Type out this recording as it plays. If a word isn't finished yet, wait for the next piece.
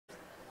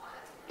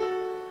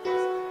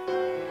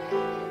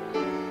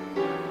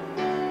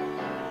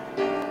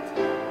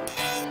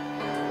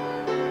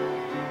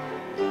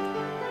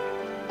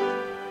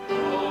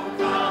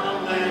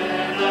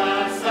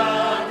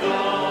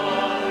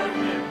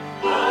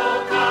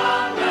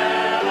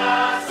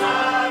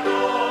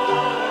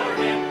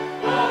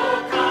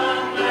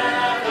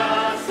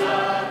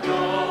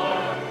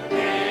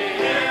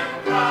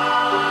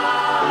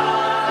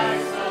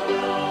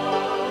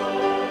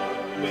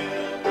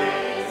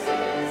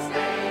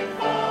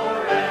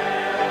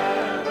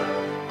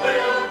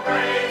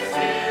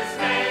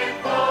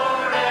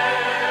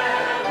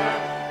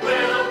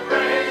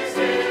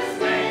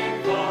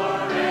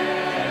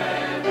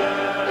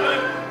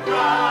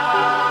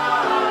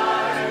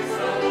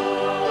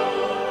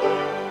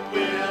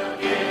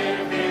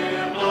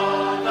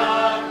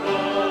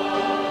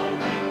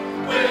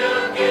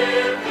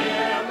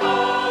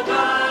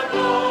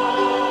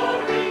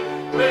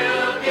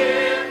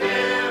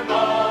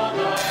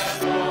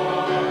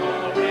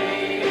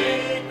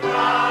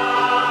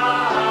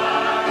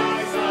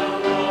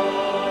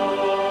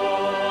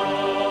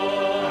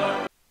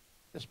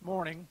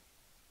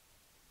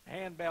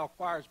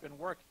choir's been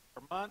working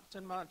for months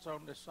and months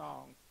on this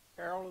song,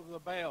 Carol of the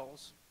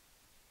Bells.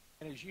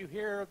 And as you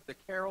hear the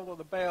Carol of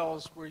the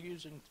Bells, we're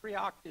using 3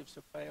 octaves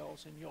of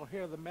bells, and you'll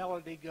hear the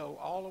melody go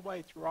all the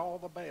way through all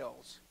the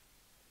bells.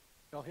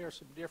 You'll hear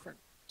some different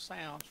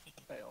sounds from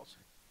the bells.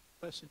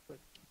 Listen to it.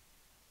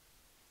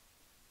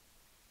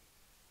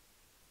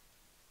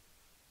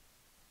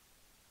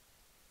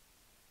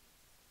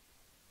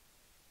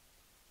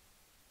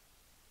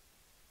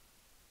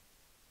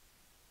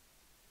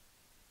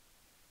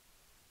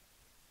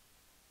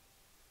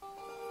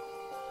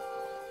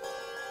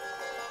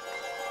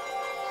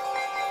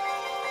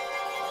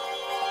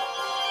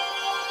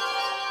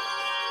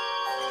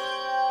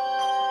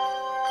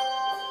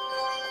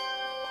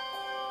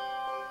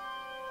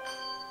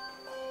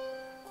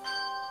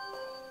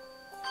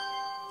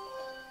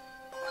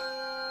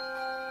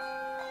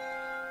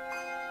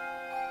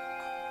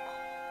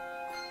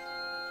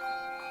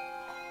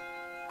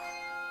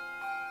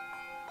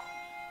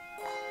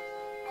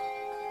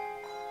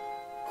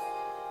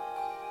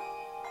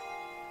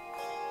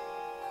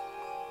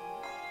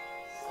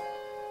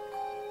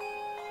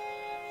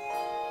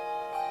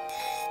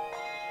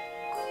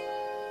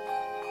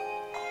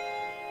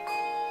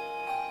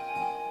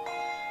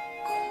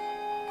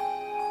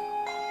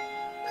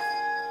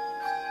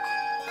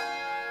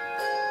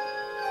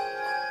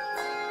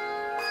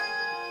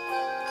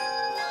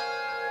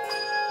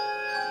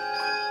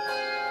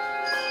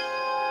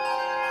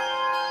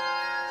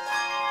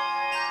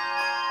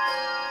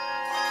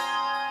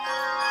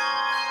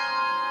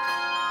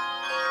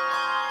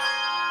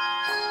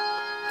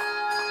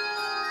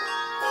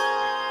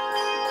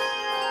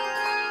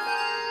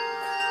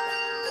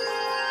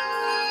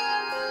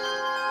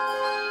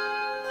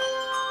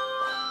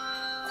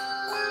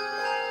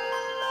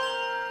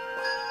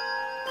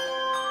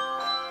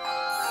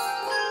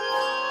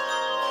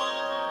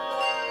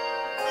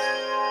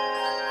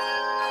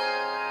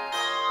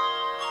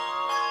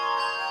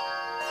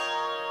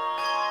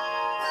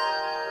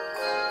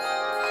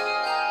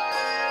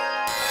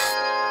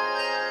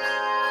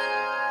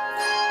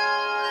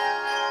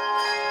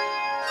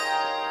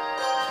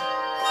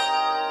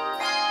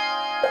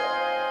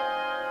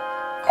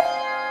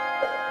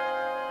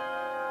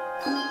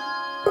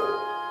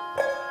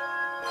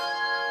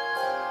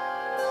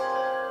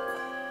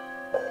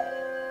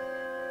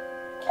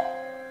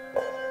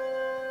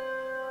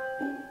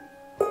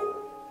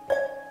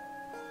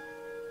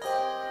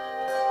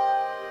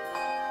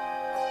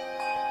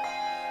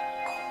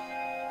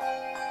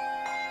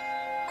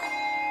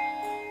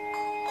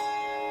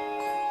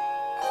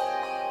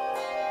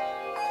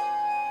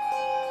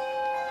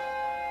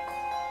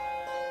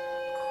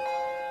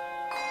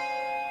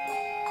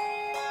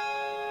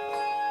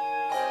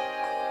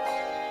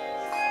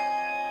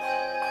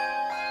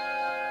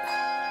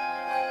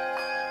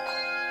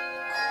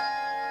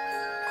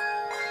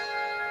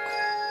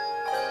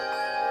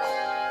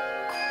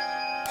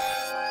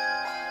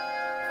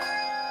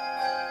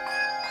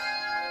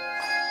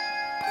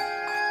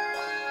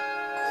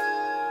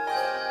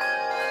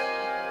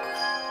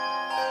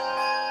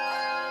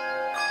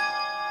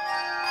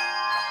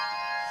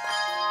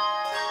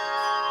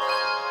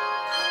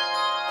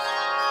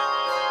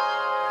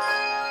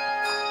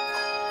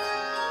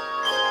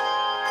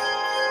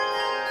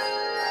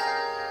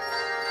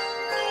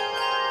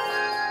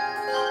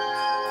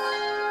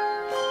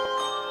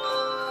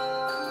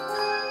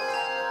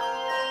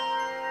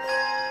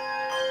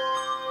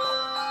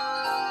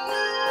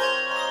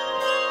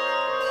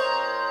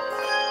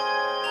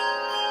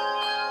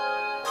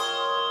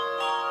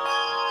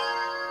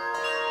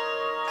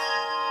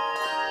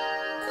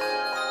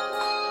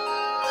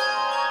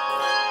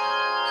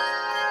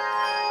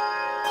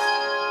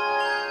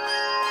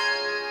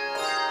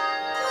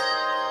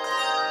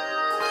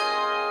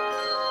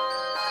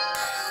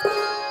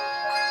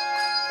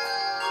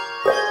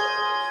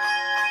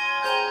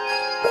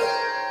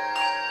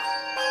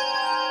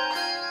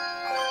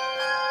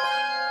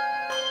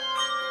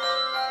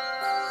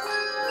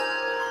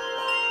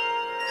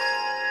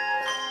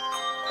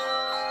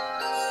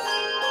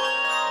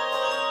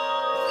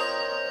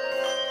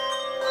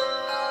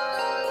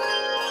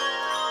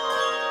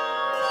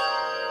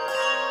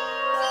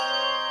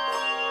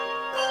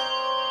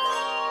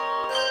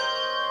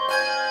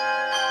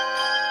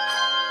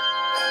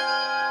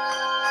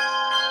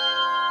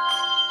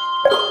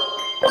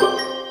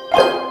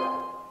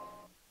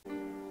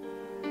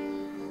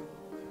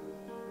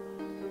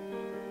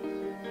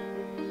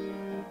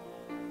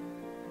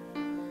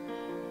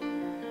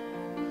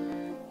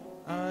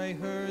 I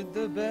heard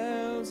the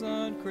bells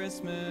on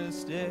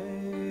Christmas Day,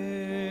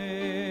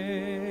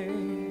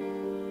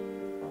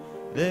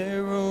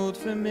 their old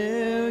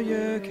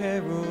familiar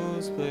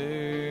carols play,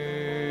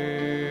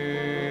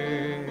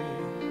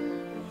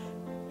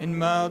 and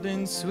mild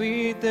and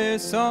sweet their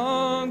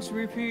songs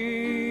repeat,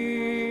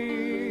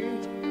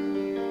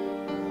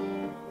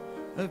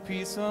 of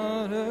peace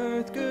on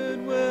earth,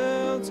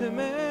 goodwill to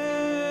man,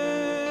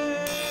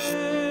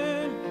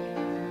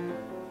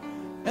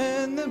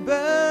 and the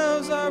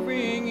bells are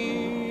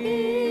ringing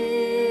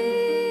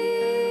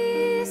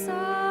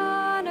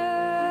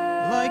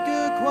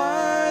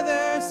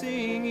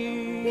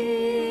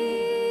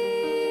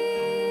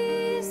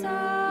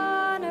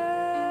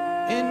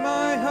In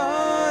my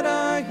heart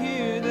I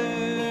hear them.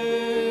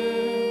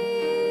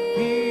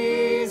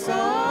 Peace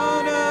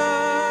on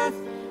earth,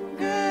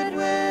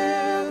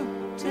 goodwill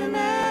to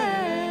man.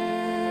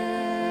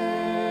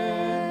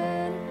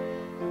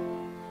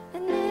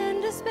 And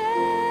in despair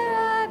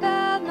I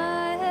bowed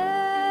my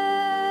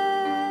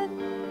head.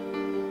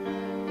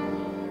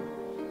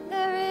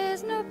 There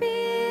is no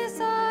peace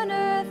on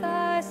earth,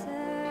 I said.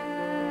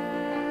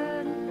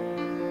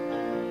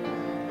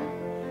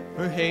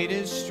 For hate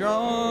is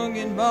strong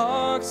and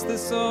mocks the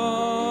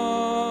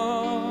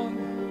song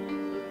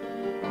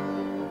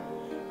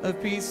of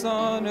peace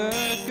on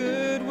earth,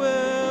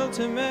 goodwill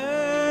to man.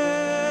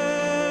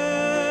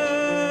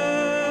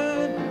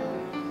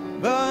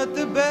 But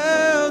the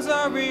bells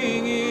are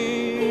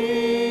ringing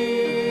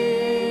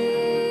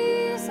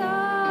Peace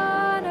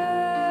on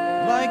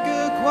earth. like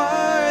a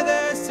choir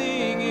they're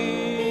singing.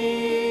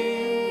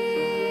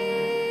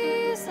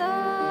 Peace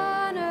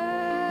on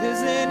earth.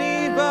 Does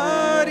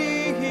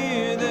anybody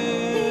hear them?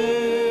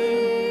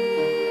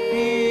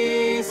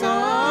 Peace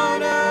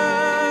on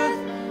earth,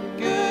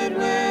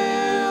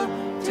 goodwill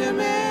to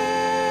man.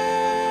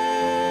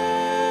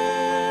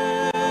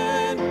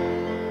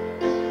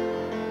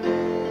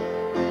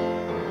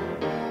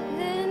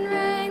 Then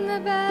rang the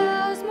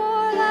bells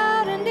more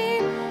loud and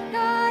deep.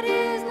 God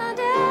is not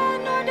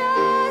dead, nor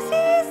does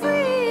he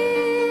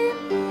sleep.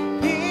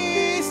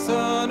 Peace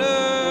on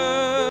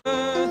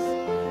earth,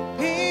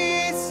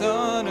 peace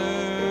on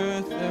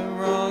earth. The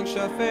wrong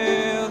shall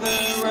fail,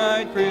 the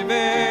right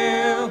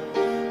prevail.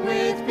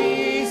 With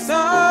peace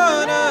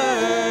on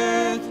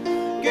earth,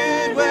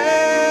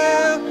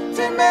 goodwill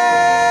to man.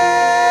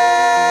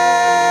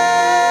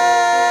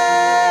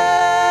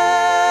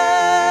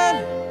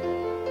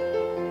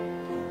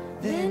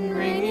 Then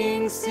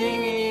ringing,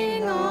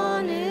 singing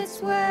on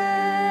its way.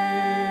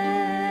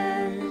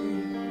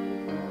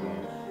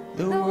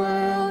 The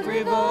world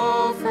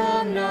revolved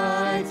from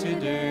night to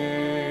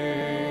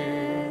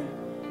day.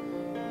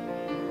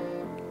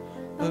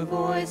 A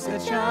voice, a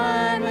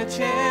chime, a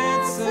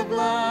chant sublime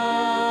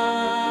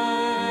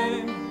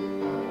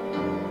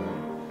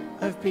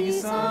of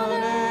peace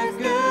on earth,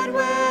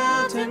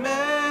 goodwill to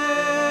man.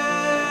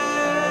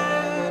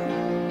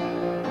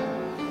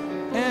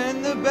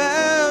 And the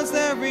bells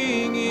they're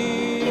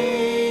ringing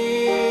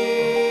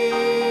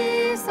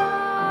Peace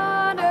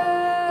on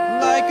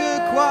earth. like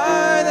a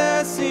choir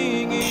they're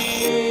singing.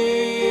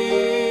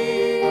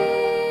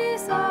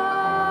 Peace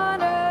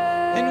on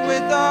earth. And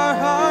with our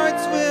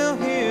hearts we'll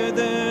hear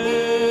them.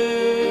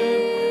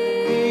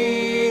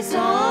 Peace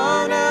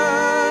on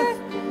earth,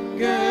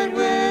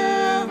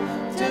 goodwill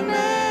to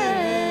man.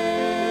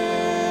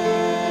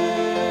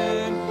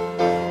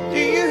 Do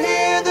you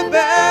hear the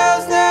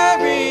bells they're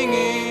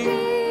ringing?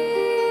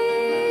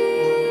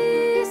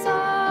 Peace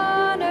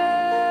on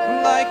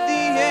earth. Like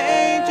the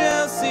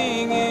angels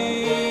singing.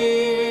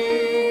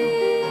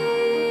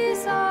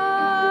 Peace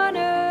on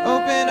earth.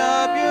 Open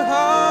up your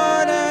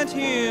heart and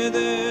hear them.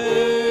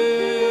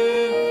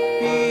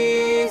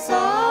 Peace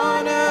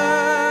on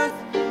earth,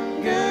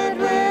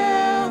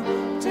 goodwill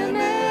to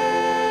man.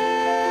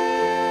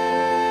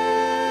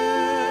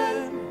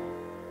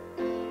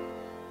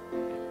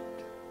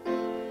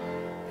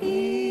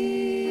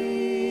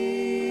 Peace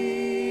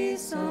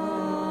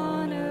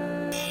on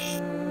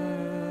earth.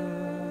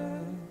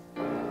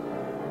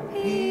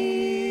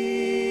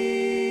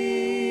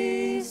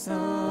 Peace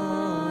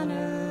on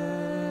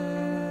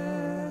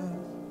earth.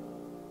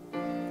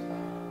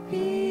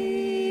 Peace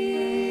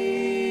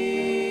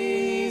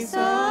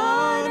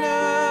on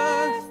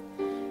earth,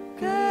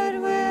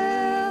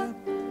 goodwill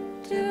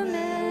to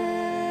man.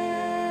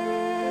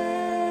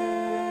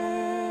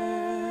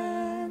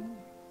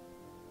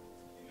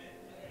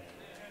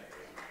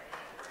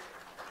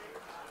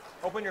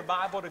 Open your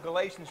Bible to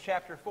Galatians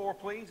chapter 4,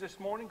 please, this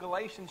morning.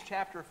 Galatians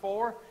chapter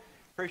 4.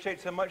 Appreciate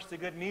so much the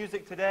good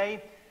music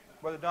today.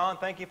 Brother Don,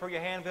 thank you for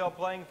your handbell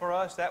playing for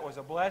us. That was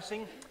a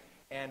blessing.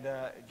 And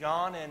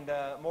John and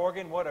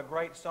Morgan, what a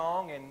great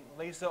song. And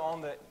Lisa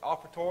on the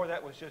offertory,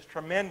 that was just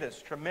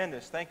tremendous,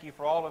 tremendous. Thank you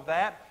for all of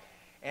that.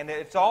 And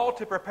it's all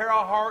to prepare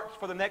our hearts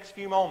for the next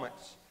few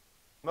moments.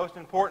 The most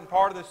important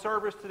part of the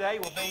service today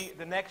will be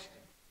the next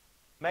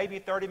maybe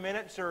 30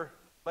 minutes or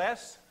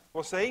less.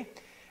 We'll see.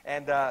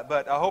 And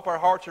but I hope our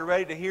hearts are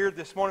ready to hear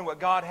this morning what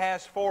God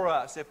has for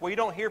us. If we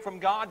don't hear from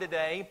God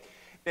today,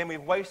 then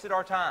we've wasted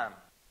our time.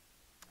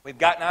 We've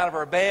gotten out of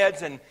our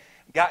beds and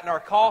gotten our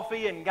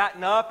coffee and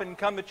gotten up and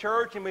come to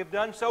church, and we've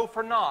done so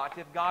for naught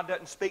if God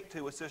doesn't speak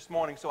to us this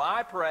morning. So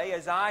I pray,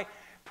 as I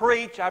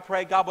preach, I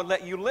pray God would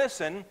let you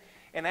listen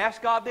and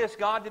ask God this: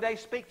 God, today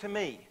speak to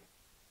me.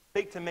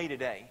 Speak to me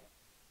today.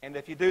 And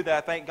if you do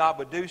that, I think God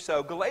would do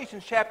so.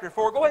 Galatians chapter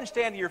 4. Go ahead and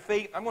stand to your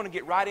feet. I'm going to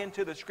get right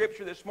into the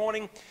scripture this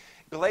morning.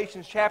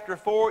 Galatians chapter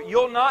 4.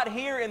 You'll not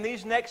hear in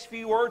these next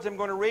few words I'm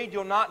going to read,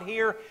 you'll not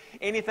hear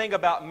anything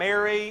about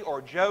Mary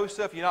or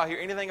Joseph. You'll not hear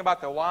anything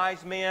about the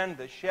wise men,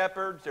 the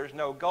shepherds. There's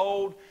no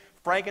gold,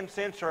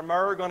 frankincense, or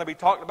myrrh going to be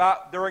talked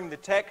about during the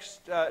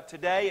text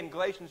today in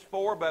Galatians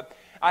 4. But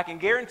I can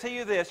guarantee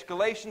you this: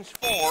 Galatians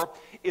 4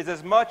 is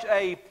as much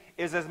a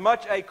is as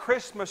much a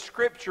Christmas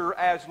scripture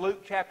as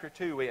Luke chapter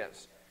 2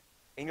 is.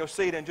 And you'll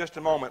see it in just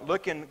a moment.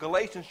 Look in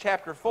Galatians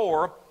chapter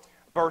 4,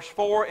 verse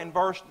 4 and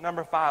verse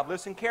number 5.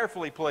 Listen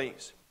carefully,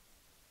 please.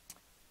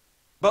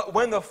 But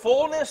when the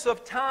fullness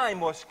of time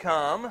was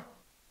come,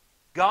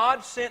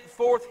 God sent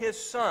forth His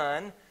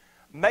Son,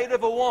 made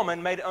of a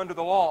woman, made under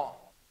the law,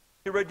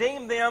 to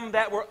redeem them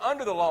that were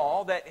under the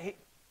law, that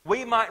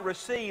we might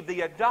receive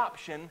the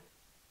adoption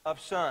of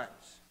sons.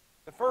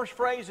 The first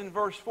phrase in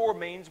verse 4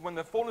 means when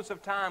the fullness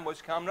of time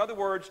was come. In other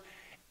words,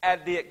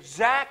 at the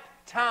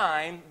exact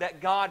time that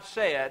God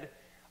said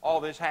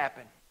all this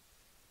happened.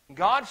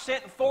 God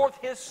sent forth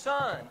His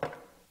Son.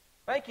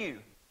 Thank you.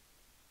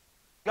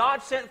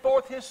 God sent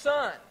forth His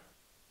Son.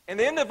 And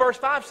the end of verse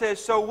 5 says,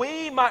 so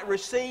we might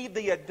receive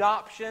the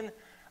adoption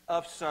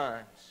of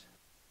sons.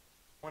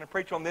 I want to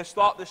preach on this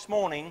thought this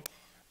morning.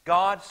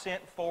 God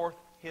sent forth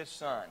His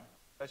Son.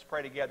 Let's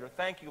pray together.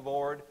 Thank you,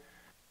 Lord,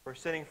 for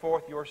sending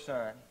forth your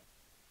Son,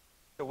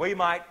 so we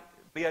might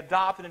be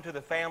adopted into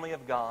the family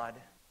of God.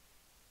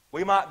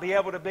 We might be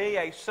able to be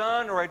a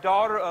son or a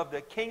daughter of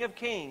the King of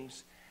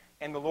Kings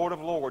and the Lord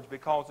of Lords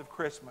because of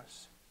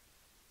Christmas.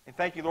 And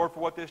thank you, Lord, for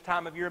what this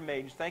time of year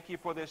means. Thank you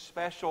for this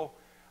special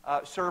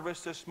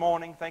service this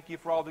morning. Thank you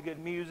for all the good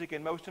music.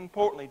 And most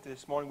importantly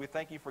this morning, we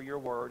thank you for your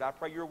word. I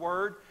pray your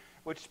word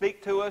would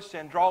speak to us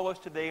and draw us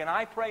today. And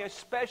I pray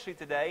especially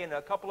today, in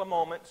a couple of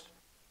moments,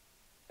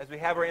 as we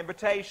have our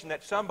invitation,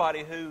 that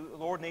somebody who,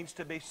 Lord, needs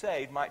to be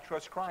saved might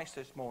trust Christ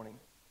this morning.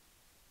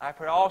 I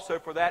pray also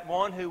for that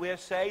one who is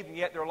saved and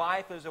yet their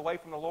life is away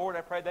from the Lord.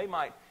 I pray they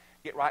might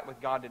get right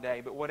with God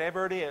today. But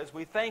whatever it is,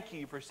 we thank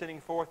you for sending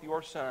forth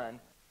your Son.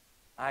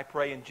 I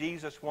pray in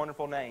Jesus'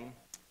 wonderful name.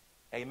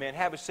 Amen.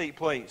 Have a seat,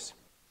 please.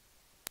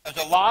 There's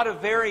a lot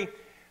of very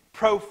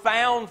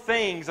profound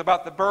things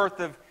about the birth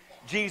of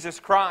Jesus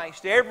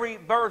Christ. Every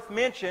birth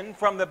mentioned,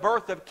 from the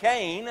birth of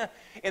Cain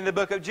in the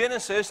book of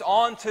Genesis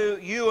on to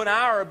you and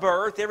our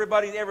birth,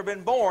 everybody that's ever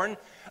been born,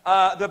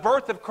 the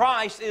birth of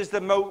Christ is the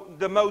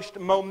most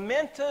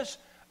momentous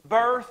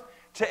birth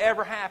to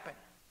ever happen.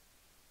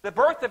 The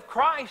birth of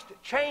Christ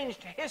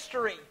changed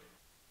history.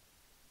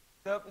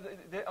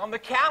 On the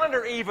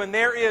calendar even,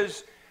 there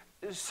is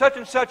such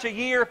and such a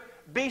year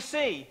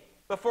BC,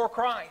 before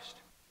Christ.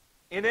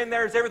 And then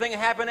there's everything that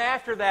happened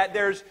after that.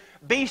 There's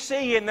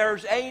BC and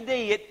there's AD.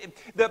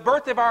 The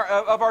birth of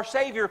our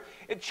Savior,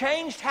 it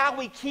changed how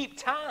we keep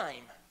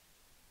time.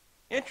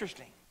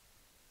 Interesting.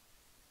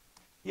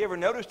 You ever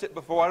noticed it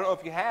before? I don't know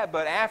if you have,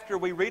 but after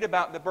we read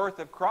about the birth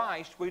of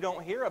Christ, we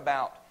don't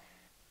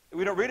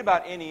read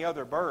about any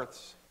other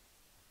births.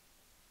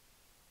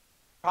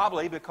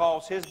 Probably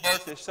because His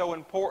birth is so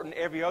important,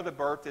 every other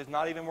birth is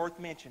not even worth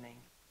mentioning.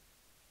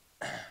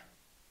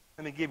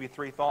 Let me give you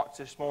three thoughts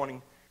this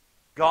morning.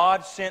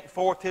 God sent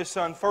forth His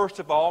Son. First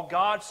of all,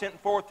 God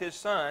sent forth His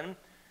Son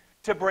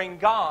to bring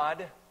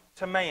God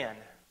to man.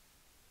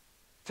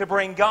 To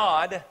bring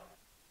God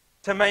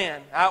to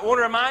man. I want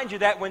to remind you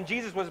that when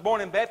Jesus was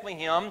born in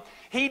Bethlehem,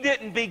 He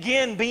didn't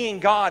begin being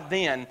God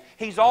then.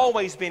 He's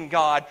always been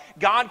God.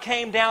 God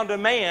came down to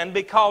man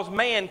because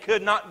man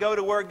could not go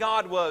to where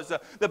God was.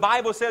 The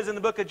Bible says in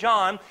the book of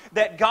John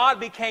that God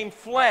became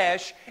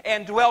flesh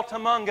and dwelt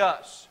among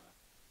us.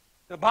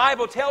 The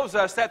Bible tells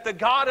us that the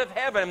God of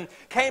heaven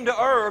came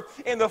to earth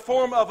in the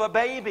form of a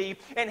baby,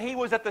 and He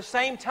was at the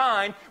same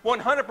time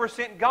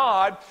 100%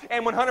 God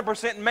and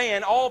 100%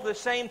 man, all at the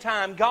same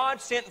time. God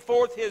sent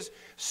forth His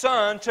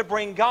Son to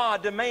bring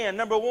God to man.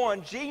 Number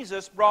one,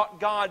 Jesus brought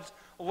God's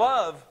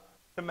love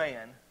to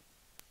man.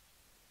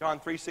 John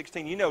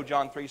 3:16. You know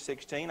John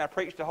 3:16. I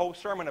preached a whole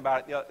sermon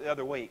about it the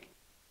other week.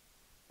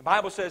 The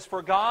Bible says,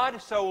 "For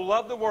God so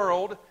loved the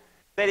world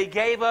that He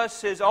gave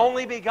us His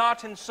only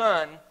begotten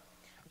Son,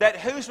 that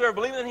whosoever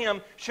believeth in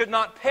Him should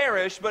not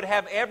perish, but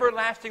have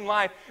everlasting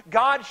life."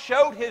 God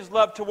showed His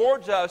love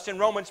towards us in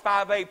Romans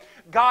 5:8.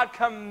 God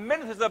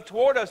commended His love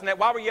toward us, and that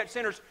while we were yet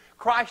sinners,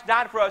 Christ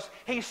died for us.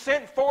 He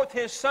sent forth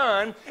His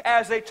Son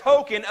as a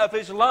token of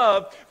His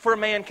love for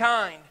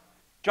mankind.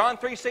 John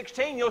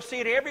 3:16, you'll see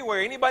it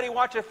everywhere. Anybody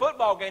watch a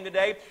football game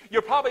today,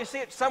 you'll probably see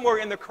it somewhere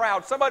in the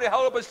crowd. Somebody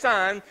hold up a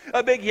sign,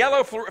 a big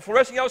yellow,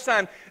 fluorescent yellow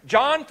sign.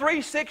 John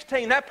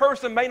 3:16, that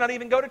person may not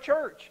even go to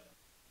church.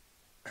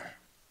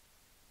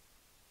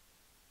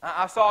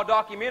 I saw a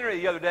documentary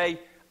the other day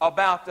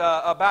about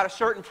a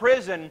certain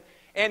prison,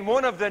 and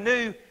one of the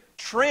new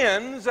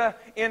trends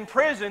in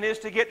prison is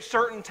to get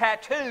certain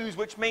tattoos,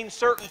 which means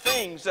certain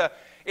things.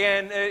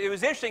 And it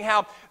was interesting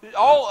how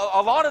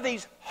a lot of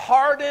these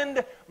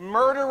hardened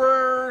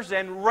murderers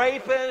and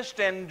rapists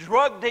and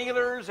drug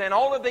dealers and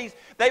all of these,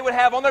 they would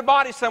have on their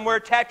body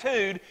somewhere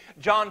tattooed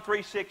John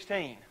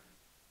 3:16.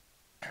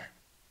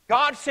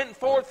 God sent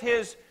forth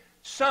His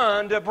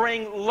Son to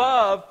bring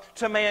love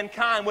to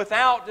mankind.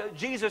 Without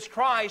Jesus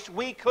Christ,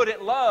 we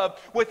couldn't love.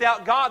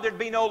 Without God, there'd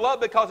be no love,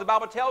 because the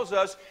Bible tells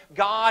us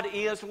God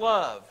is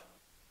love.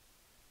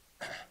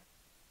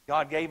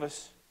 God gave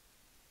us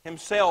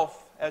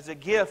Himself as a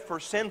gift for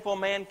sinful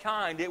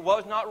mankind. It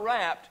was not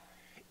wrapped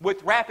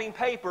with wrapping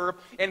paper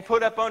and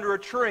put up under a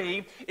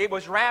tree. It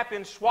was wrapped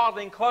in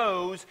swaddling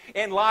clothes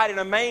and laid in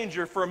a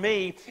manger for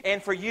me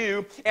and for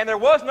you. And there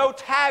was no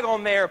tag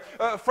on there,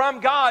 from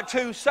God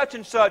to such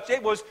and such.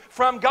 It was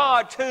from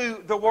God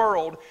to the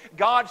world.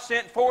 God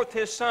sent forth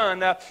His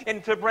Son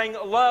and to bring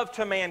love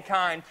to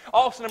mankind.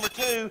 Also, number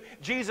 2,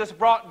 Jesus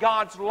brought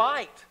God's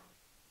light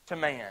to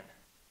man.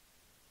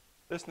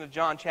 Listen to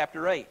John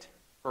chapter 8,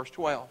 verse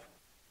 12.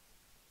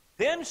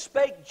 Then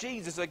spake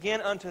Jesus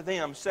again unto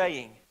them,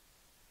 saying,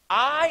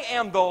 I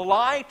am the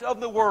light of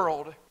the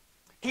world.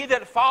 He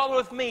that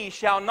followeth me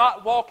shall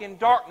not walk in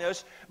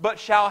darkness, but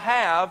shall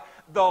have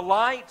the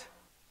light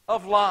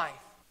of life.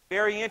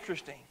 Very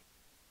interesting.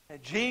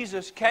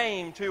 Jesus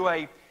came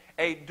to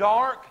a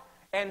dark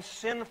and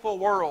sinful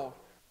world.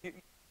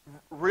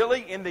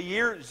 Really, in the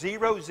year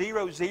 000,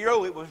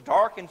 it was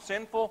dark and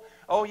sinful?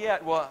 Oh, yeah,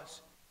 it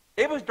was.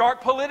 It was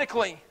dark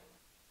politically.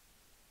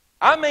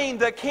 I mean,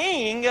 the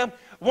king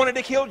wanted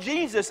to kill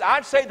Jesus.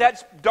 I'd say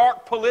that's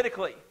dark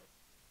politically.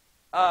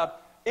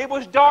 It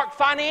was dark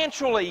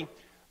financially.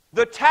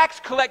 The tax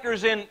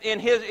collectors in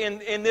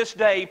this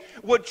day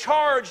would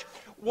charge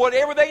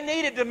whatever they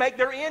needed to make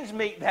their ends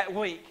meet that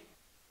week.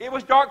 It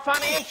was dark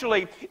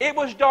financially. It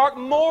was dark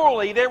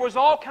morally. There was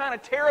all kind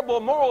of terrible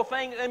moral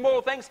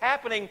things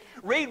happening.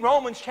 Read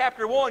Romans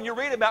chapter 1. You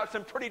read about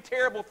some pretty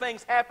terrible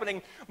things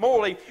happening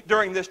morally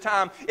during this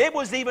time. It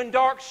was even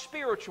dark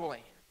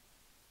spiritually.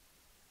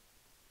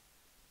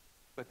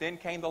 But then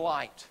came the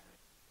light.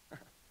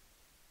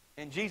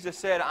 And Jesus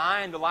said,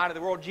 I am the light of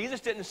the world. Jesus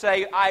didn't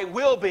say, I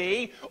will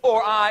be,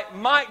 or I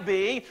might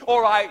be,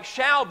 or I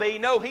shall be.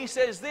 No, He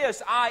says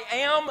this, I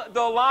am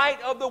the light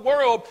of the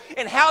world.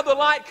 And how the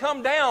light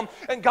come down?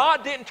 And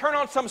God didn't turn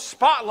on some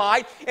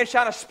spotlight and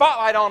shine a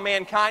spotlight on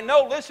mankind.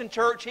 No, listen,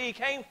 church, He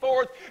came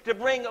forth to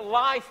bring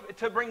life,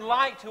 to bring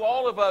light to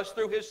all of us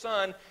through His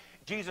Son,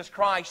 Jesus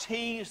Christ.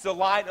 He's the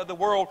light of the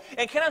world.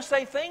 And can I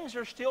say, things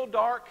are still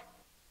dark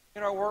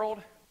in our world?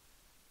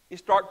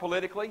 It's dark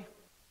politically.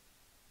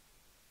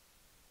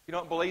 If you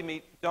don't believe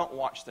me, don't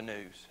watch the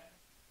news.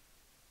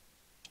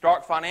 It's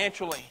dark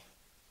financially.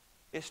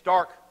 It's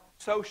dark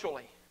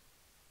socially.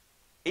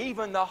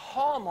 Even the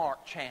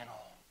Hallmark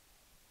Channel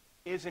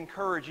is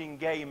encouraging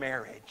gay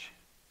marriage.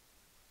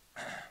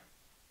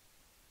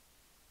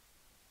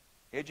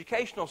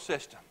 Educational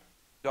system,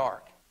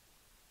 dark.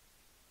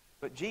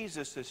 But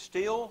Jesus is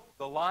still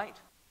the light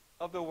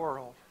of the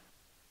world.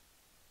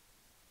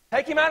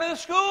 Take Him out of the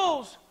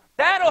schools.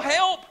 That'll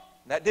help.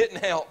 That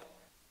didn't help.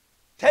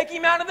 Take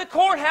Him out of the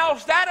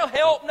courthouse. That'll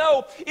help.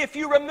 No. If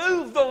you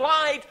remove the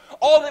light,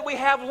 all that we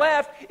have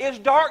left is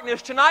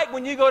darkness. Tonight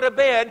when you go to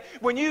bed,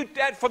 when you,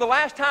 for the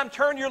last time,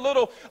 turn your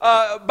little,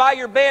 by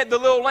your bed, the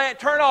little lamp,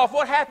 turn it off,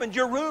 what happens?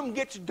 Your room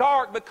gets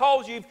dark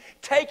because you've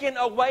taken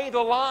away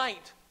the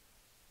light.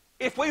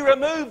 If we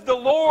remove the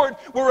Lord,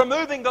 we're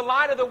removing the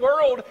light of the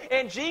world.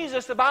 And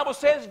Jesus, the Bible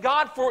says,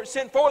 God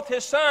sent forth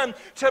His Son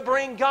to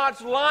bring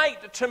God's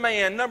light to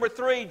man. Number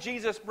 3,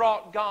 Jesus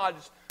brought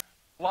God's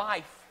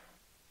life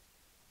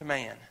to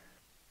man.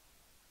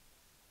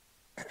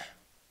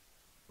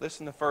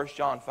 Listen to 1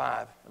 John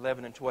 5,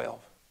 11 and 12.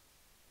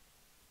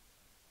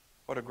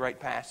 What a great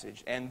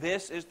passage. And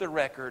this is the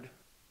record,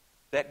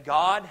 that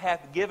God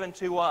hath given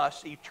to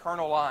us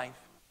eternal life.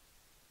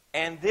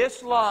 And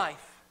this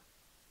life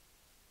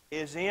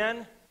is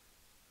in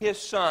His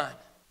Son.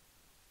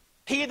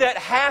 He that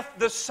hath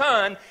the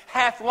Son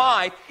hath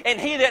life, and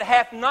he that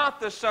hath not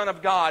the Son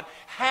of God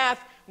hath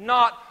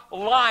not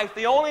life.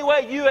 The only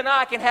way you and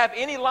I can have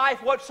any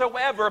life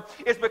whatsoever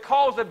is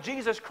because of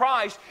Jesus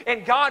Christ.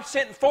 And God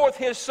sent forth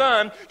His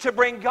Son to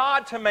bring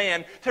God to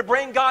man, to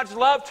bring God's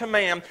love to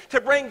man, to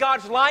bring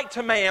God's light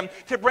to man,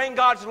 to bring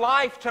God's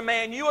life to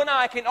man. You and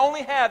I can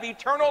only have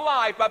eternal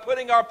life by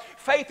putting our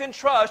faith and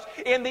trust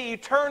in the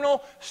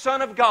eternal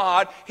Son of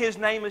God. His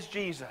name is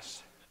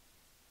Jesus.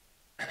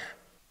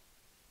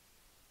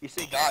 You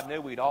see, God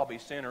knew we'd all be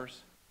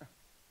sinners.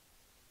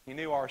 He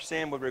knew our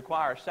sin would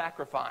require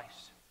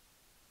sacrifice.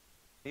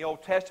 The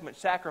Old Testament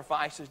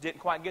sacrifices didn't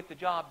quite get the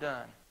job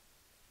done.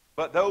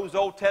 But those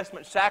Old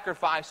Testament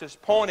sacrifices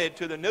pointed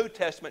to the New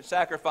Testament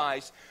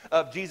sacrifice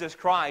of Jesus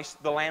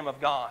Christ, the Lamb of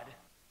God.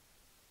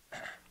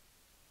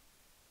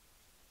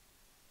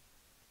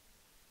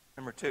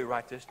 Number 2,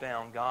 write this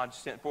down. God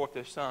sent forth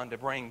His Son to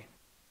bring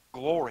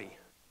glory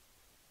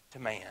to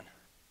man.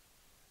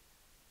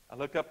 I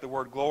looked up the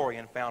word glory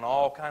and found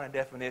all kind of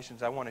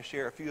definitions. I want to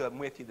share a few of them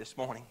with you this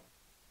morning.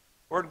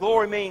 The word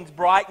glory means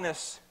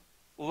brightness,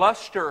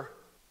 luster,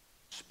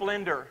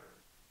 splendor.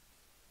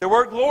 The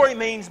word glory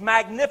means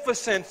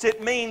magnificence.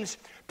 It means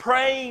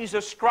praise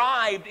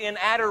ascribed in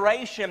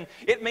adoration.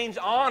 It means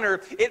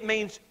honor. It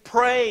means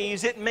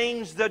praise. It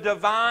means the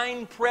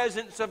divine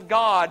presence of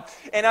God.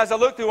 And as I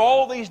look through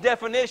all these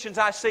definitions,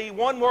 I see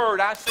one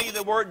word. I see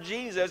the word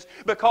Jesus,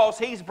 because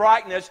He's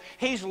brightness,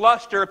 He's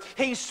luster,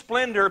 He's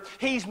splendor,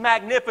 He's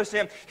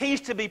magnificent,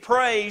 He's to be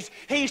praised,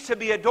 He's to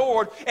be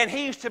adored, and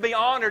He's to be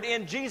honored.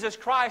 In Jesus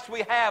Christ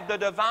we have the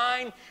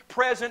divine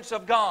presence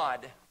of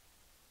God.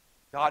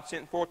 God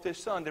sent forth His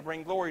Son to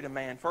bring glory to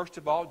man. First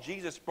of all,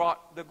 Jesus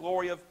brought the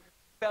glory of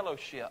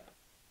fellowship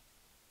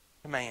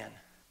to man.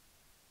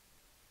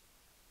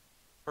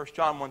 1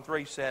 John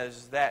 1:3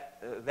 says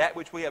that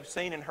which we have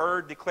seen and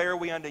heard declare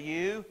we unto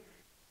you,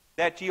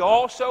 that ye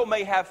also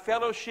may have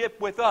fellowship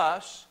with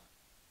us.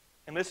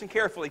 And listen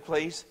carefully,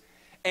 please.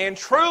 And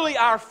truly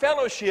our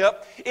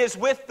fellowship is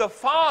with the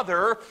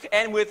Father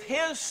and with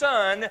His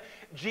Son,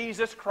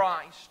 Jesus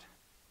Christ.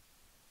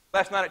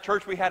 Last night at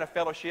church we had a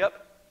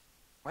fellowship.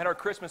 We had our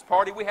Christmas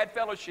party. We had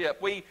fellowship.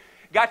 We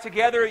got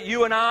together,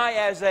 you and I,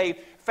 as a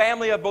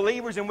family of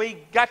believers, and we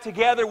got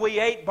together. We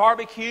ate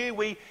barbecue.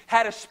 We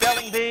had a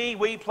spelling bee.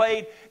 We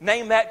played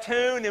Name That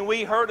Tune, and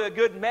we heard a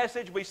good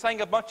message. We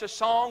sang a bunch of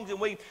songs, and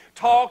we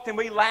talked, and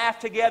we laughed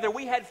together.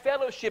 We had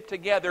fellowship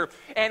together.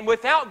 And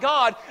without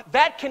God,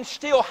 that can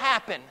still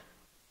happen.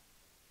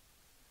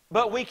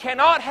 But we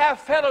cannot have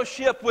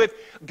fellowship with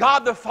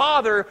God the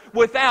Father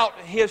without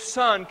His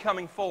Son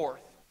coming forth.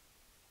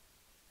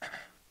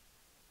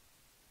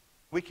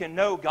 We can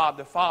know God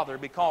the Father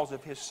because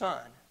of His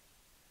Son.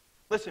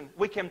 Listen,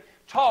 we can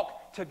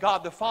talk to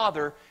God the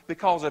Father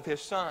because of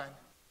His Son.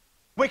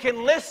 We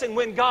can listen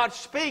when God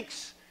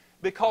speaks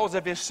because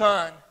of His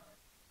Son.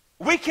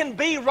 We can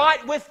be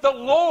right with the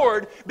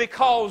Lord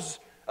because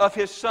of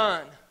His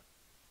Son.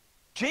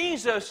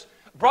 Jesus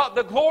brought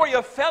the glory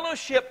of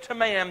fellowship to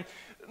man.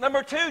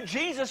 Number two,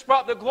 Jesus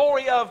brought the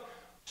glory of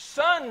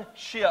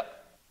sonship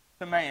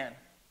to man.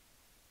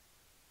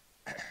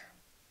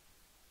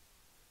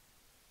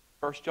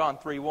 1 John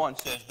 3:1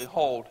 says,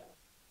 Behold,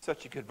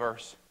 such a good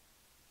verse.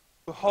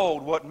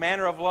 Behold, what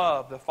manner of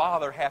love the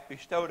Father hath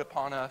bestowed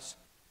upon us,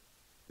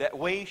 that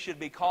we should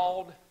be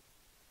called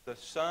the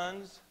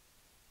sons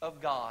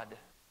of God.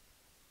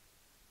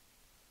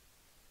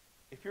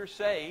 If you're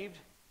saved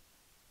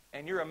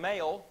and you're a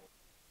male,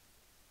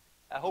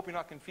 I hope you're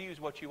not confused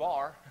what you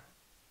are.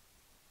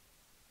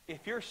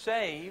 If you're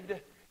saved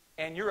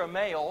and you're a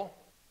male,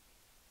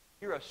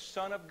 you're a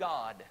son of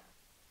God.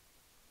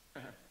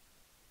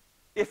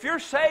 If you're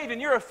saved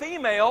and you're a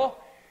female,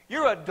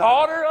 you're a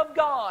daughter of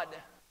God.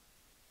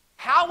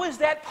 How is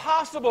that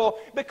possible?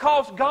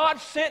 Because God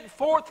sent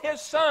forth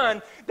His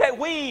Son that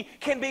we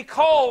can be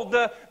called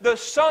the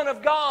Son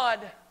of God.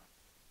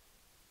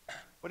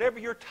 Whatever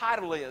your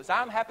title is,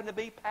 I happen to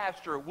be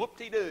pastor,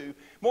 whoop-de-doo.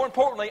 More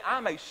importantly,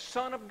 I'm a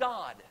son of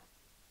God.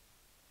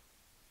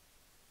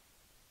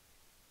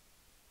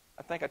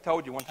 I think I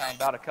told you one time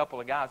about a couple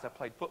of guys I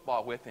played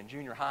football with in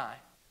junior high.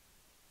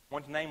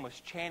 One's name was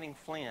Channing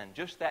Flynn.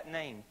 Just that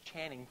name,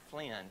 Channing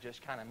Flynn,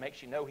 just kind of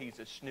makes you know he's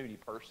a snooty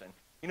person.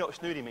 You know what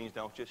snooty means,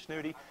 don't you?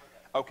 Snooty?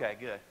 Okay,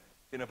 good.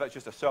 You know if that's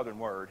just a southern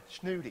word.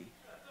 Snooty.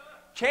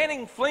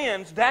 Channing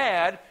Flynn's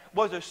dad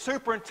was a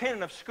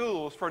superintendent of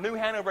schools for New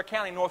Hanover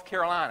County, North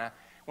Carolina,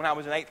 when I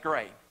was in 8th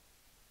grade.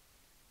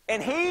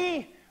 And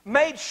he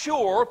made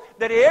sure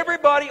that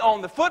everybody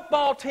on the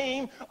football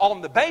team,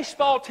 on the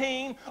baseball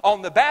team,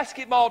 on the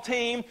basketball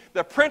team,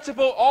 the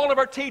principal, all of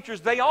our teachers,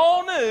 they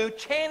all knew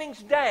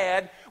Channing's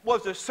dad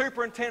was the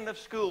superintendent of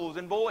schools.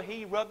 And boy,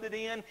 he rubbed it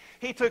in.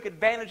 He took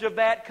advantage of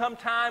that. Come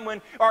time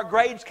when our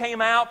grades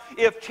came out,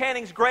 if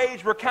Channing's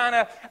grades were kind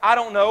of, I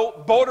don't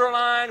know,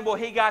 borderline, well,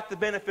 he got the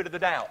benefit of the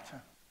doubt.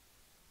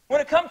 When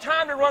it come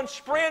time to run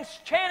sprints,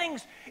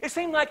 Channing's, it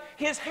seemed like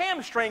his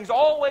hamstrings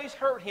always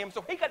hurt him.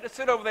 So he got to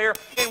sit over there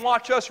and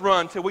watch us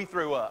run till we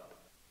threw up.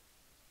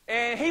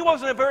 And he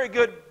wasn't a very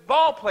good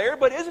ball player,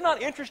 but isn't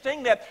it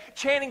interesting that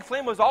Channing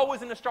Flynn was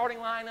always in the starting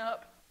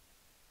lineup?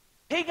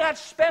 He got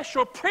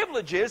special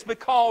privileges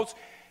because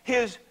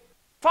his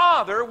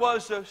father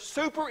was the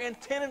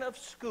superintendent of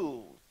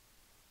schools.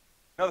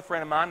 Another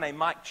friend of mine named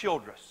Mike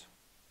Childress.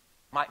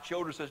 Mike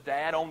Childress'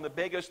 dad owned the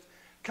biggest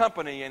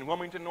company in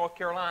Wilmington, North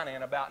Carolina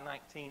in about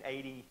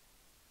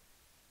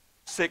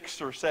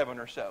 1986 or 7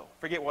 or so.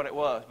 Forget what it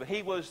was. But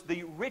he was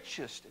the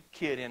richest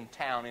kid in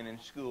town and in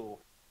school.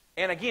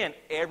 And again,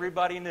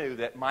 everybody knew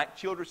that Mike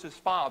Childress'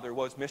 father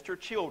was Mr.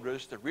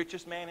 Childress, the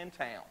richest man in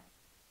town.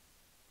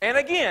 And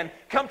again,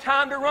 come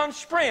time to run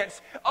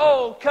sprints.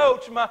 Oh,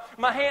 coach, my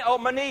hand, oh,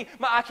 my knee,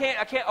 I can't.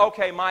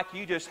 Okay, Mike,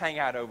 you just hang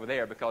out over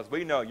there because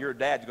we know your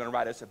dad's going to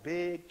write us a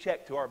big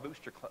check to our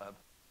booster club.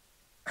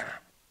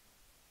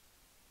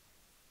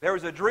 There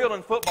was a drill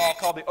in football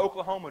called the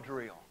Oklahoma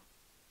drill.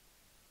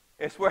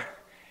 It's where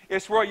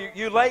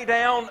you lay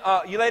down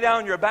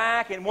on your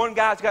back, and one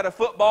guy's got a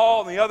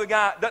football, and the other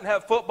guy doesn't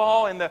have a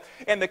football, and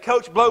the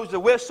coach blows the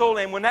whistle,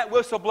 and when that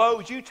whistle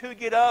blows, you two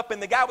get up, and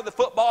the guy with the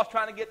football is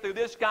trying to get through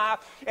this guy,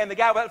 and the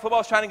guy without the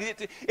football is trying to get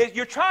to.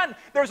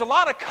 There's a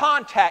lot of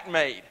contact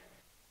made.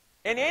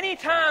 And any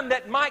time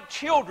that Mike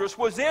Childress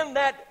was in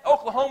that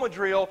Oklahoma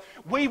drill,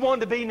 we wanted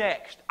to be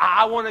next.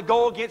 I want to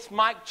go against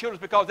Mike Childress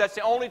because that's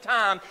the only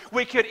time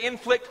we could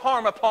inflict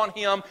harm upon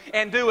him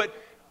and do it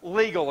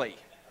legally.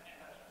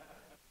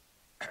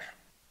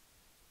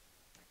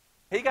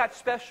 He got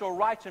special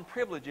rights and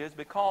privileges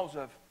because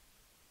of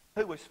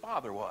who his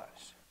father was.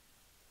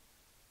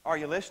 Are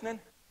you listening?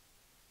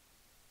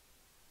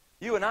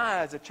 You and I,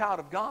 as a child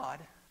of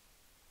God,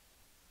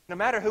 no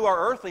matter who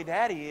our earthly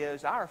daddy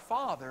is, our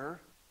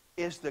Father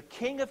is the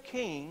King of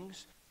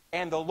Kings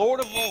and the Lord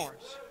of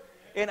Lords.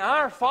 And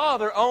our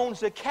Father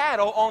owns the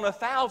cattle on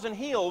 1,000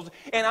 hills.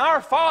 And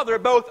our Father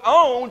both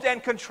owns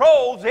and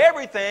controls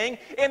everything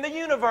in the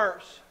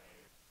universe.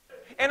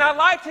 And I'd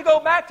like to go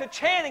back to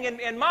Channing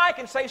and Mike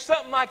and say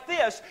something like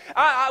this.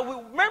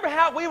 Remember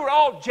how we were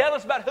all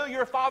jealous about who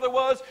your father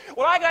was?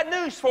 Well, I got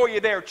news for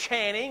you there,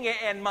 Channing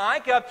and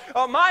Mike.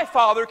 My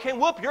father can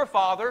whoop your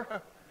father.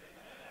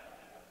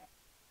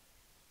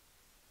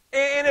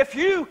 And if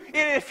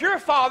your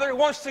father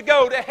wants to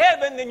go to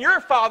heaven, then your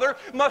father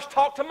must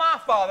talk to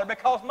my father,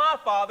 because my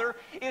father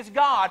is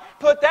God.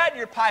 Put that in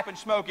your pipe and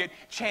smoke it,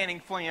 Channing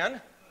Flynn.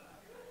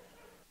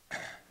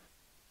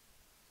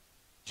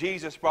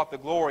 Jesus brought the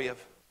glory of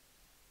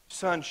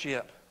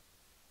sonship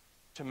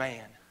to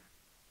man.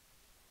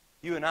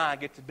 You and I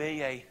get to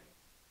be a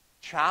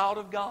child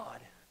of God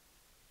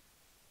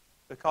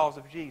because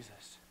of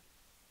Jesus.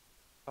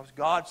 Because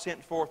God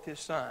sent forth His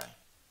Son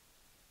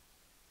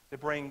to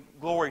bring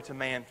glory to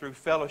man through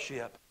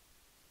fellowship,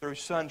 through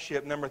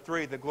sonship. Number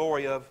 3, the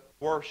glory of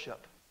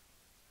worship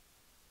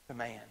to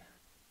man.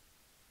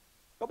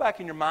 Go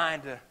back in your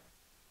mind to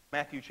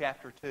Matthew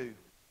chapter 2.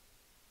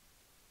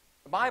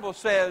 The Bible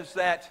says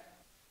that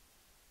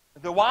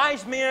the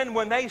wise men,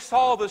 when they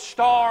saw the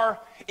star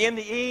in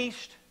the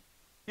east,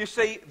 you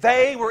see,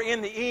 they were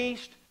in the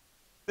east.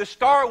 The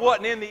star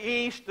wasn't in the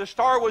east. The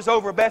star was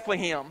over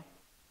Bethlehem.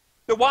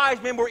 The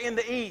wise men were in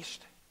the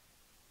east.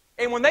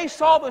 And when they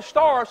saw the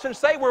star, since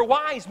they were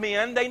wise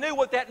men, they knew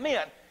what that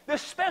meant.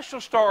 This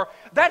special star,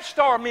 that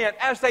star meant,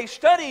 as they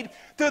studied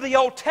through the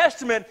Old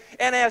Testament,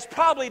 and as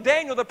probably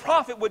Daniel the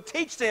prophet would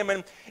teach them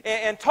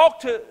and talk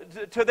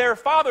to their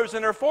fathers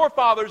and their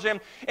forefathers,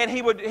 and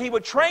he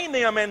would train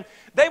them, and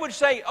they would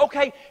say,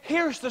 okay,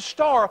 here's the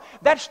star.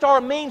 That star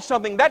means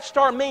something. That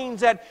star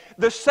means that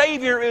the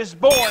Savior is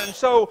born.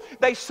 So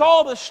they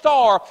saw the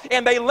star,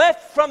 and they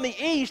left from the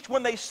east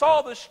when they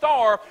saw the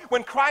star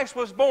when Christ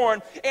was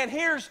born. And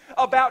here's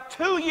about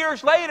 2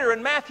 years later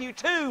in Matthew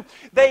 2,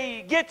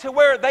 they get to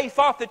where they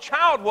thought the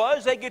child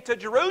was. They get to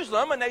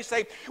Jerusalem, and they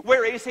say,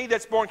 where is He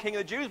that's born King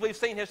of the Jews? We've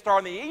seen His star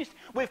in the east.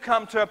 We've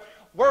come to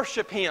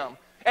worship Him.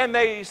 And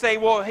they say,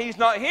 well, He's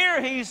not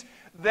here.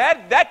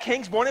 That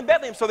king's born in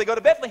Bethlehem. So they go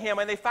to Bethlehem,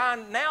 and they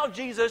find now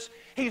Jesus,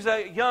 He's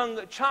a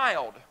young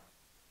child.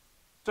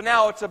 So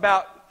now it's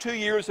about 2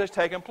 years has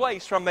taken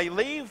place from they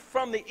leave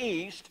from the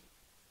east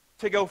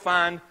to go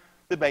find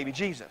the baby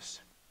Jesus.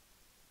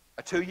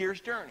 A 2 years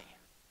journey.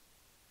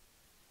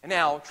 And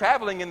now,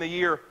 traveling in the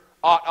year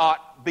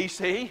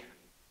BC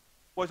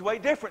was way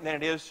different than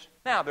it is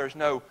now. There's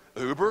no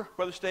Uber,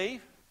 Brother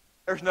Steve.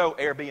 There's no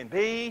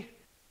Airbnb.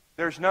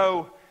 There's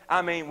no,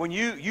 when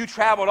you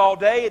traveled all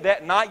day,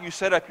 that night you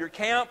set up your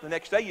camp. The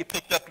next day you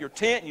picked up your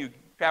tent and you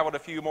traveled a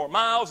few more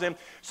miles. And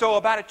so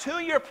about a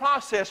 2-year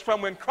process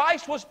from when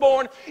Christ was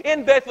born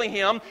in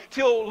Bethlehem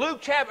till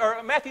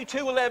Matthew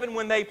 2:11,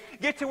 when they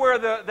get to where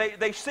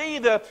they see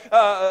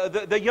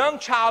the young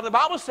child. The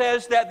Bible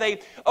says that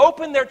they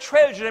opened their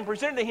treasure and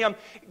presented to Him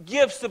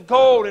gifts of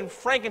gold and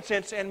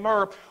frankincense and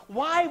myrrh.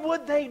 Why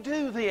would they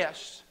do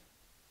this?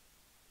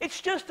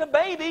 It's just a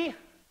baby.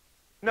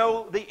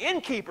 No, the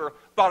innkeeper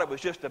thought it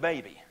was just a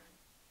baby.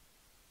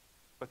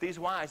 But these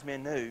wise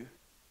men knew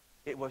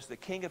it was the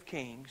King of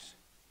Kings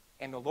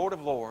and the Lord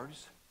of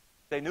Lords.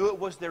 They knew it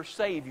was their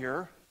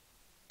Savior.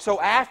 So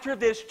after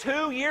this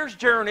 2 years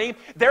journey,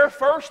 their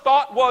first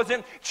thought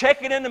wasn't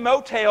checking in the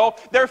motel.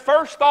 Their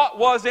first thought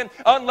wasn't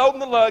unloading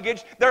the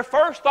luggage. Their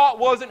first thought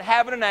wasn't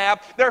having a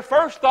nap. Their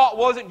first thought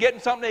wasn't getting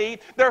something to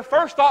eat. Their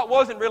first thought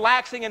wasn't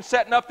relaxing and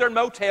setting up their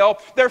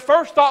motel. Their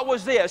first thought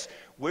was this: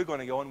 we're going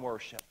to go and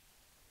worship.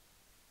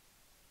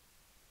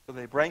 So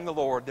they bring the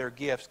Lord their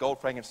gifts, gold,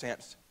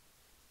 frankincense,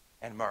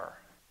 and myrrh.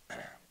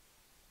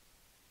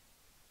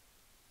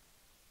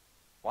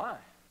 Why?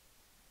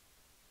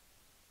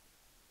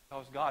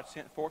 Because God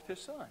sent forth His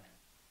Son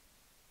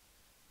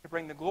to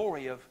bring the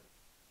glory of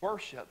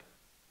worship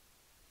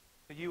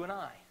to you and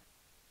I.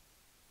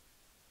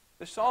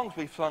 The songs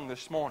we sung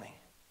this morning,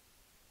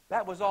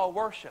 that was all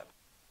worship.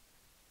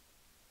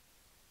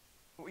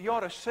 You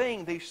ought to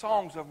sing these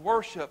songs of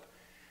worship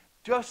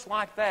just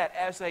like that,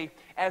 as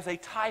a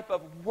type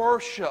of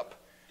worship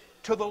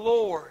to the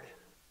Lord.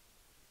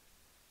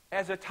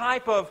 As a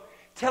type of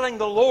telling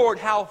the Lord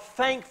how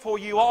thankful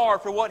you are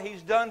for what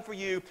He's done for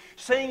you.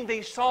 Sing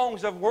these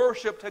songs of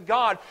worship to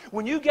God.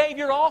 When you gave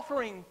your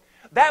offering,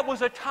 that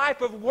was a type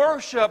of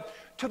worship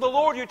to the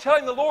Lord. You're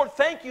telling the Lord,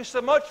 thank you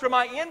so much for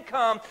my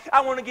income. I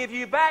want to give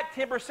you back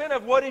 10%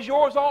 of what is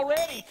yours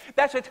already.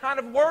 That's a kind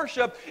of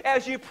worship.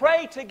 As you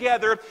pray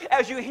together,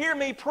 as you hear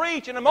me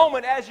preach in a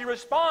moment, as you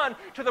respond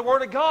to the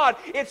Word of God,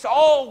 it's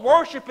all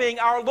worshiping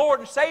our Lord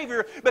and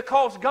Savior,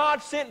 because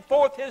God sent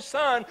forth His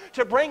Son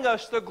to bring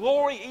us the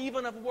glory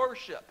even of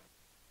worship.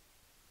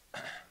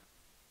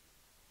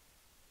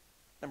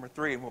 Number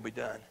 3, and we'll be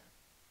done.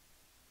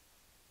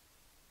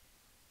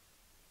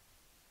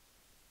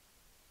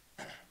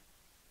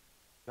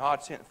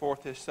 God sent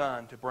forth His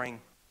Son to bring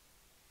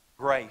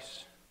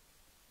grace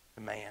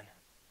to man.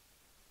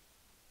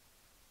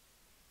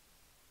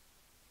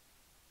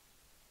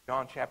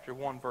 John chapter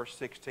 1, verse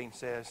 16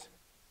 says,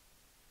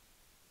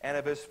 "And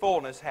of His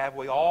fullness have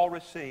we all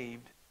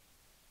received,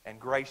 and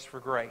grace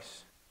for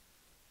grace.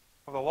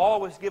 For the law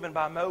was given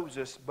by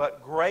Moses,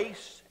 but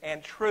grace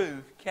and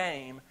truth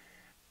came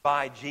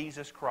by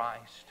Jesus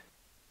Christ."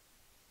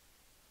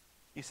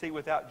 You see,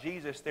 without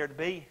Jesus, there'd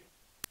be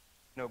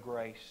no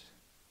grace.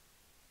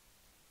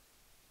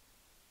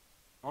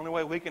 The only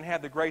way we can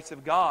have the grace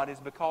of God is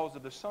because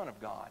of the Son of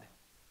God.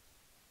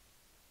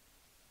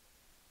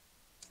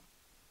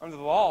 Under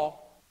the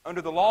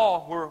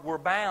law, we're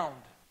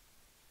bound.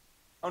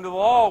 Under the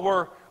law,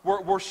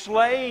 we're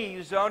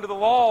slaves. Under the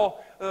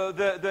law,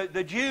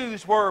 the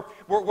Jews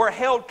were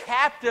held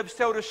captive,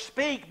 so to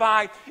speak,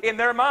 by, in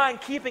their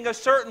mind, keeping a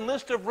certain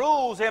list of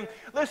rules. And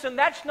listen,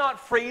 that's not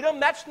freedom.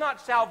 That's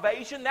not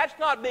salvation. That's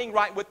not being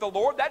right with the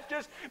Lord. That's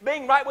just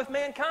being right with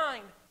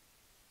mankind.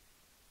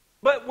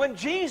 But when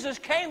Jesus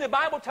came, the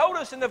Bible told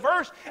us in the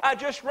verse I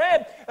just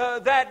read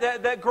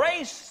that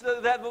grace,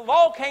 that the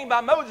law came by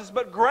Moses,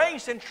 but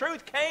grace and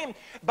truth came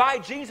by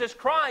Jesus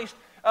Christ.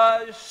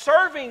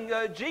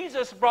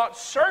 Jesus brought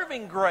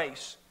serving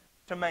grace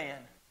to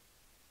man.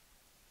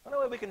 The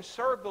only way we can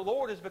serve the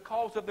Lord is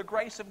because of the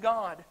grace of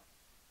God.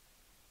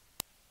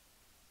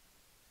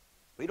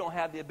 We don't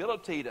have the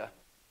ability to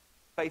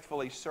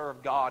faithfully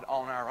serve God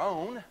on our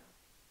own.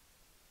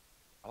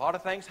 A lot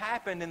of things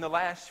happened in the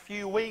last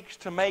few weeks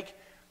to make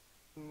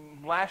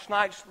last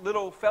night's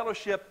little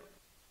fellowship,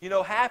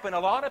 happen. A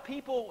lot of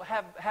people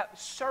have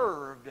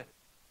served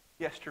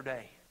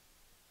yesterday.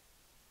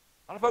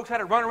 A lot of folks had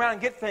to run around and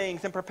get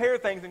things and prepare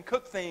things and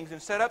cook things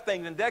and set up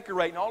things and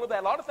decorate and all of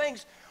that. A lot of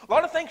things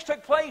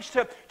took place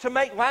to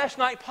make last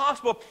night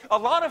possible. A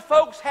lot of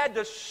folks had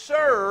to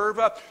serve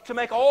to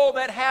make all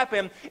that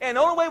happen. And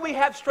the only way we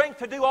have strength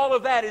to do all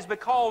of that is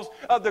because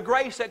of the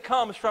grace that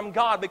comes from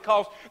God,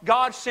 because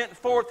God sent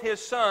forth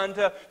His Son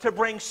to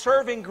bring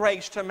serving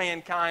grace to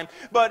mankind.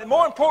 But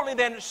more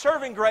importantly than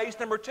serving grace,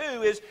 number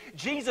two, is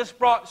Jesus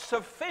brought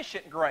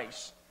sufficient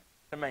grace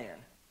to man.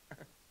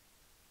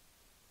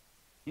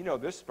 You know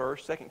this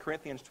verse, 2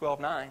 Corinthians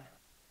 12:9.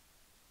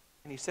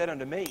 "And He said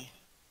unto me,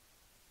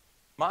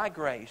 my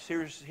grace,"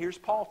 here's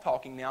Paul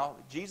talking now.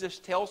 Jesus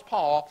tells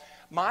Paul,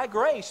 "My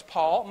grace,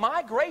 Paul,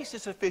 my grace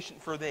is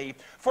sufficient for thee.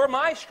 For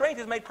my strength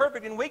is made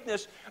perfect in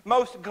weakness.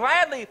 Most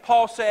gladly,"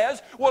 Paul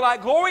says, "will I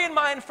glory in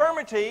my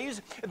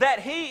infirmities,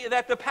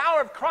 that the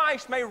power of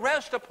Christ may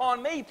rest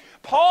upon me."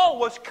 Paul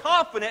was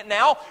confident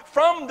now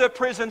from the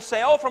prison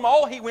cell, from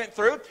all he went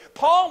through.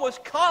 Paul was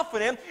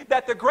confident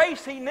that the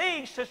grace he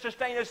needs to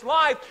sustain his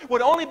life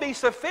would only be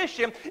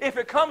sufficient if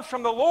it comes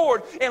from the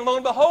Lord. And lo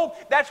and behold,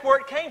 that's where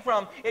it came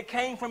from. It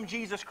came from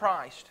Jesus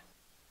Christ.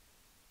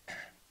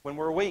 When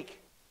we're weak,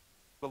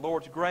 the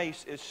Lord's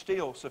grace is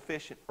still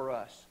sufficient for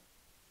us.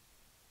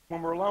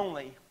 When we're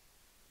lonely,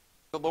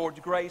 the Lord's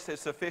grace is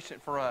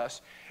sufficient for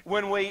us.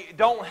 When we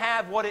don't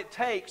have what it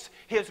takes,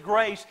 His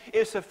grace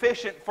is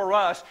sufficient for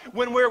us.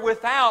 When we're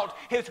without,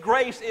 His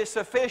grace is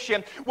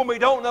sufficient. When we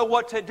don't know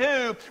what to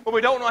do, when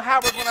we don't know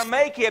how we're going to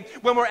make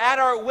it, when we're at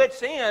our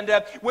wits' end,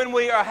 when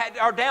we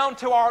are down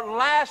to our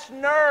last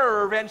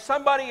nerve and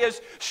somebody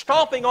is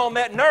stomping on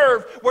that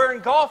nerve wearing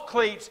golf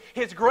cleats,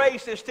 His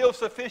grace is still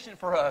sufficient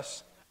for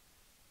us.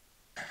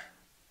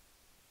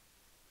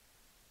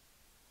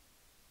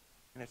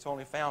 And it's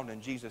only found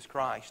in Jesus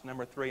Christ.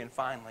 Number three, and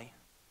finally,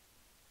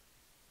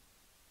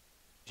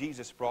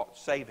 Jesus brought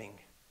saving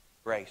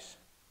grace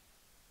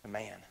to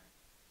man.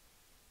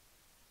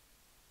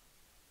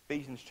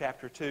 Ephesians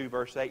chapter 2,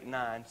 verse 8 and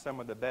 9, some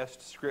of the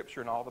best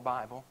scripture in all the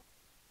Bible,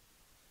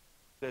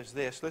 says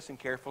this. Listen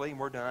carefully, and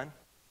we're done.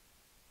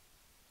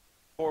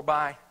 "For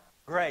by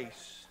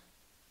grace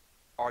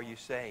are you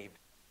saved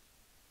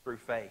through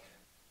faith.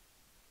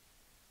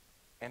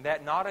 And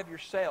that not of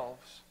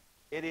yourselves,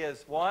 it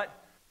is" what?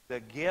 "The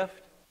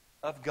gift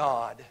of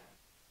God,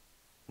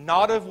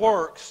 not of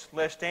works,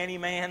 lest any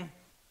man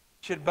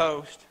should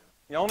boast."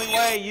 The only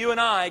way you and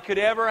I could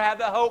ever have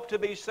the hope to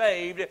be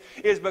saved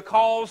is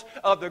because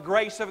of the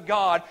grace of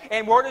God.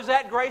 And where does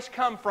that grace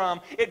come from?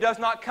 It does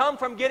not come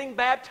from getting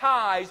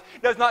baptized.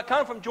 It does not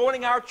come from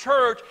joining our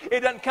church.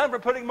 It doesn't come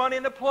from putting money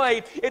in the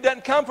plate. It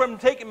doesn't come from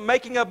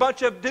making a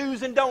bunch of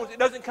do's and don'ts. It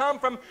doesn't come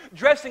from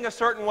dressing a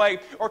certain way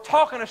or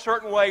talking a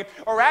certain way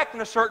or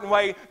acting a certain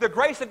way. The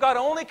grace of God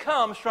only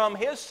comes from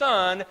His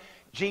Son,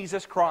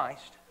 Jesus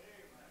Christ.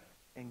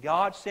 And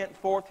God sent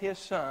forth His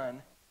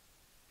Son,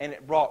 and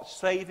it brought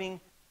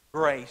saving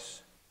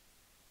grace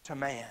to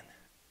man.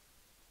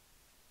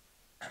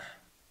 Let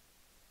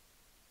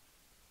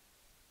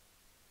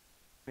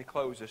me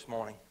close this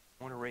morning.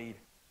 I want to read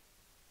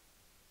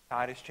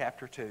Titus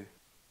chapter 2.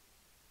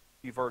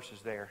 A few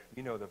verses there.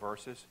 You know the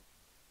verses.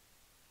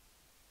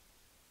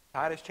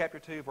 Titus chapter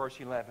 2, verse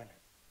 11.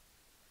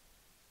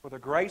 "For the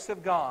grace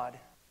of God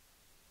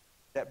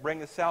that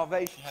bringeth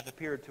salvation hath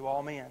appeared to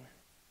all men,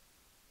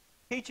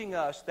 teaching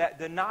us that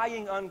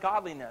denying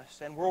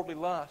ungodliness and worldly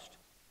lust,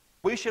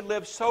 we should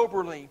live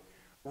soberly,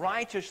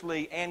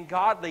 righteously, and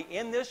godly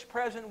in this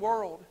present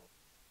world,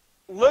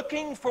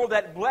 looking for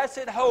that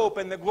blessed hope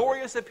and the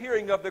glorious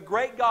appearing of the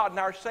great God and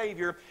our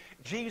Savior,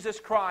 Jesus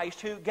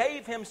Christ, who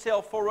gave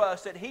himself for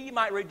us that he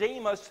might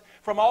redeem us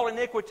from all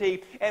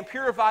iniquity and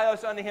purify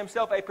us unto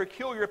himself a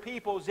peculiar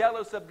people,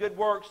 zealous of good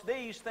works.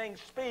 These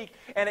things speak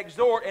and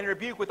exhort and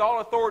rebuke with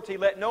all authority.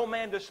 Let no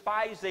man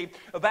despise thee.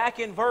 Back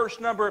in verse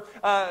number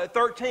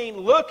 13,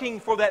 looking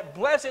for that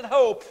blessed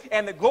hope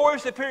and the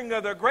glorious appearing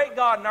of the great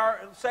God and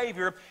our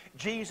Savior,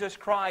 Jesus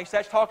Christ.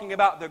 That's talking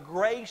about the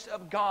grace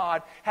of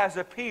God has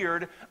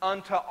appeared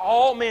unto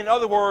all men. In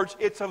other words,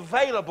 it's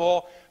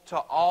available to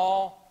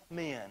all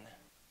men.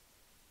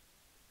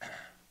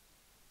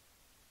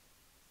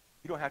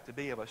 You don't have to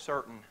be of a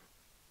certain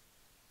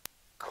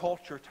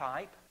culture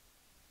type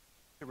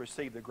to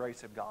receive the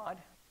grace of God.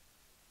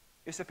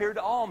 It's appeared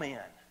to all men.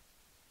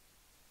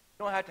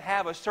 You don't have to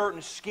have a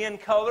certain skin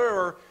color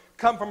or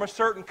come from a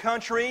certain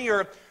country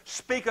or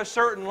speak a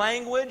certain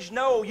language.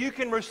 No, you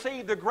can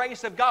receive the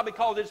grace of God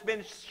because it's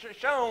been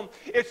shown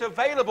it's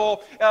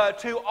available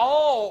to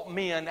all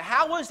men.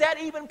 How is that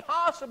even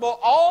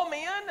possible? All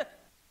men?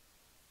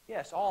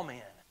 Yes, all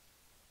men.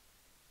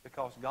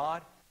 Because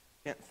God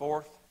sent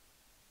forth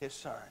His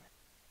Son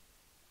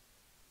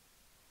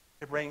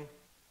to bring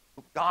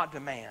God to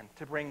man,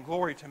 to bring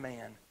glory to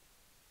man,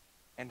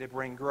 and to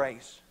bring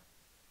grace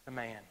to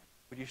man.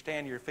 Would you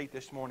stand to your feet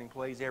this morning,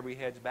 please? Every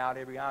head's bowed,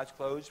 every eye's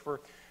closed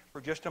for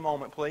just a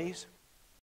moment, please.